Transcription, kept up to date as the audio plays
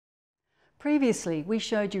Previously, we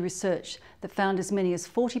showed you research that found as many as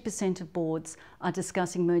 40% of boards are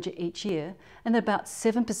discussing merger each year, and that about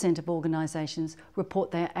 7% of organisations report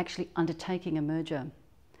they are actually undertaking a merger.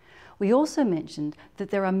 We also mentioned that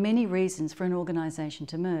there are many reasons for an organisation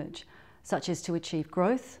to merge, such as to achieve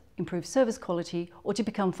growth, improve service quality, or to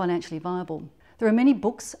become financially viable. There are many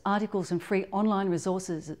books, articles and free online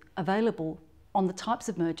resources available on the types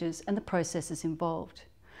of mergers and the processes involved.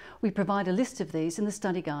 We provide a list of these in the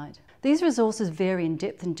study guide. These resources vary in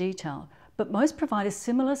depth and detail, but most provide a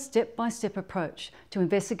similar step-by-step approach to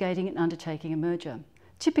investigating and undertaking a merger.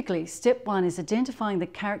 Typically, step one is identifying the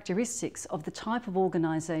characteristics of the type of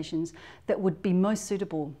organisations that would be most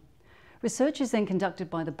suitable. Research is then conducted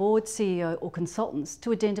by the board, CEO or consultants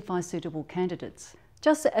to identify suitable candidates.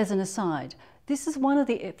 Just as an aside, this is one of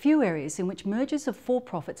the few areas in which mergers of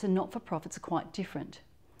for-profits and not-for-profits are quite different.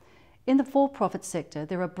 In the for-profit sector,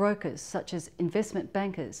 there are brokers such as investment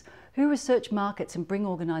bankers who research markets and bring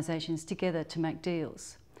organisations together to make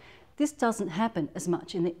deals. This doesn't happen as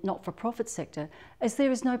much in the not-for-profit sector as there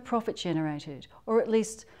is no profit generated, or at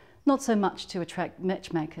least not so much to attract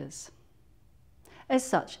matchmakers. As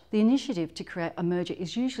such, the initiative to create a merger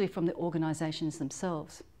is usually from the organisations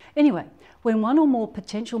themselves. Anyway, when one or more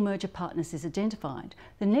potential merger partners is identified,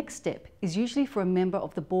 the next step is usually for a member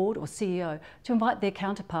of the board or CEO to invite their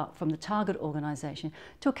counterpart from the target organisation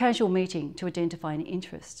to a casual meeting to identify any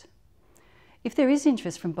interest. If there is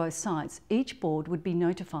interest from both sides, each board would be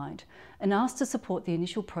notified and asked to support the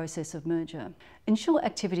initial process of merger. Initial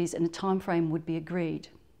activities and a timeframe would be agreed.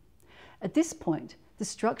 At this point, the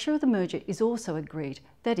structure of the merger is also agreed.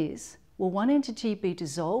 That is, will one entity be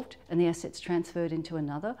dissolved and the assets transferred into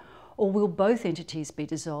another, or will both entities be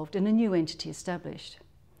dissolved and a new entity established?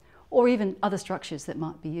 Or even other structures that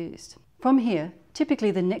might be used. From here, typically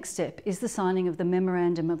the next step is the signing of the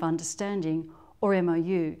Memorandum of Understanding, or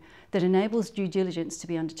MOU, that enables due diligence to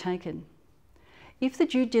be undertaken. If the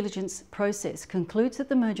due diligence process concludes that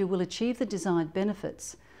the merger will achieve the desired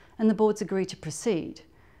benefits and the boards agree to proceed,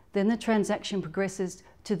 then the transaction progresses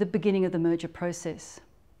to the beginning of the merger process.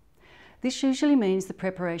 This usually means the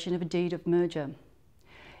preparation of a deed of merger.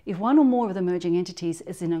 If one or more of the merging entities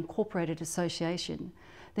is an incorporated association,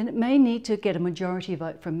 then it may need to get a majority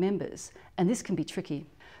vote from members, and this can be tricky.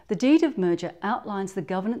 The deed of merger outlines the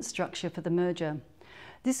governance structure for the merger.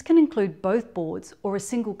 This can include both boards or a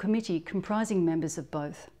single committee comprising members of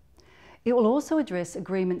both. It will also address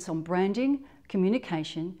agreements on branding,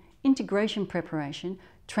 communication, integration preparation,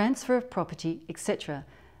 transfer of property, etc.,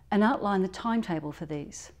 and outline the timetable for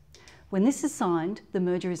these. When this is signed, the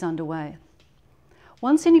merger is underway.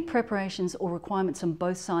 Once any preparations or requirements on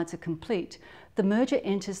both sides are complete, the merger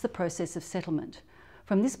enters the process of settlement.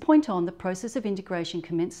 From this point on, the process of integration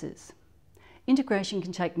commences. Integration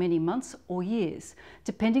can take many months or years,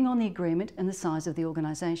 depending on the agreement and the size of the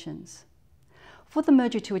organisations. For the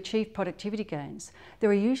merger to achieve productivity gains, there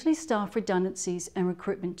are usually staff redundancies and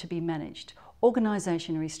recruitment to be managed,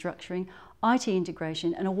 organisation restructuring, IT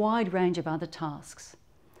integration and a wide range of other tasks.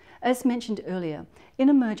 As mentioned earlier, in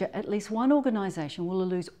a merger at least one organisation will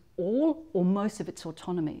lose all or most of its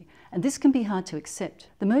autonomy, and this can be hard to accept.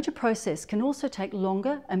 The merger process can also take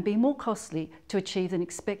longer and be more costly to achieve than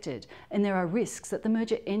expected, and there are risks that the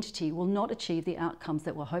merger entity will not achieve the outcomes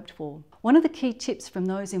that were hoped for. One of the key tips from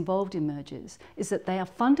those involved in mergers is that they are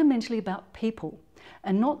fundamentally about people,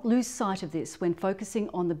 and not lose sight of this when focusing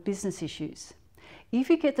on the business issues. If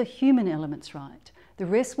you get the human elements right, the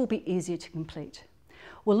rest will be easier to complete.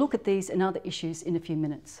 We'll look at these and other issues in a few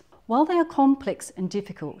minutes. While they are complex and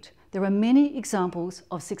difficult, there are many examples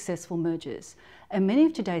of successful mergers, and many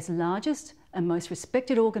of today's largest and most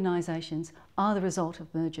respected organisations are the result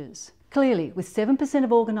of mergers. Clearly, with 7%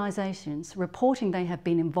 of organisations reporting they have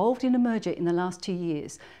been involved in a merger in the last 2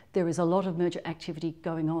 years, there is a lot of merger activity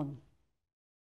going on.